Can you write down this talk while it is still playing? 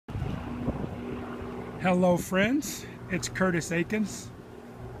Hello friends, it's Curtis Aikens.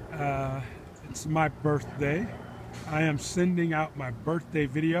 It's my birthday. I am sending out my birthday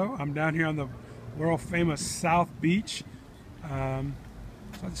video. I'm down here on the world famous South Beach. So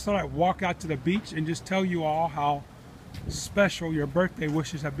I just thought I'd walk out to the beach and just tell you all how special your birthday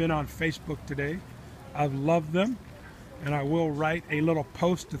wishes have been on Facebook today. I've loved them, and I will write a little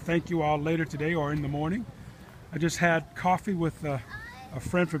post to thank you all later today or in the morning. I just had coffee with a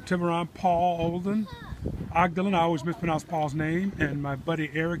friend from Tiburon, Paul Ogden. I always mispronounce Paul's name, and my buddy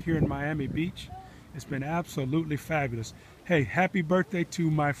Eric here in Miami Beach. It's been absolutely fabulous. Hey, happy birthday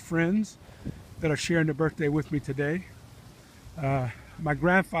to my friends that are sharing their birthday with me today. My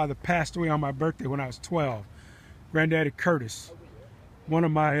grandfather passed away on my birthday when I was 12. Granddaddy Curtis, one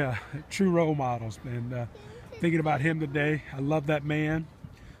of my true role models, and thinking about him today. I love that man.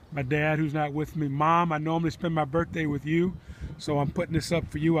 My dad, who's not with me. Mom, I normally spend my birthday with you, so I'm putting this up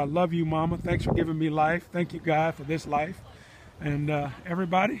for you. I love you, Mama. Thanks for giving me life. Thank you, God, for this life. And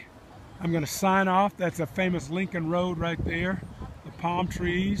everybody, I'm going to sign off. That's a famous Lincoln Road right there. The palm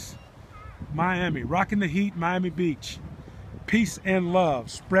trees. Miami, rocking the heat, Miami Beach. Peace and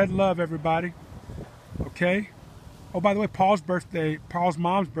love. Spread love, everybody. Okay? Oh, by the way, Paul's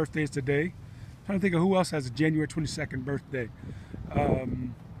mom's birthday is today. I'm trying to think of who else has a January 22nd birthday.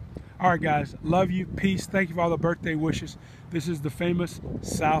 All right, guys, love you, peace. Thank you for all the birthday wishes. This is the famous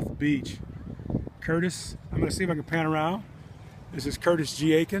South Beach. Curtis, I'm going to see if I can pan around. This is Curtis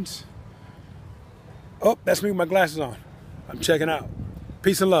G. Aikens. Oh, that's me with my glasses on. I'm checking out.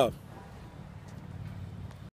 Peace and love.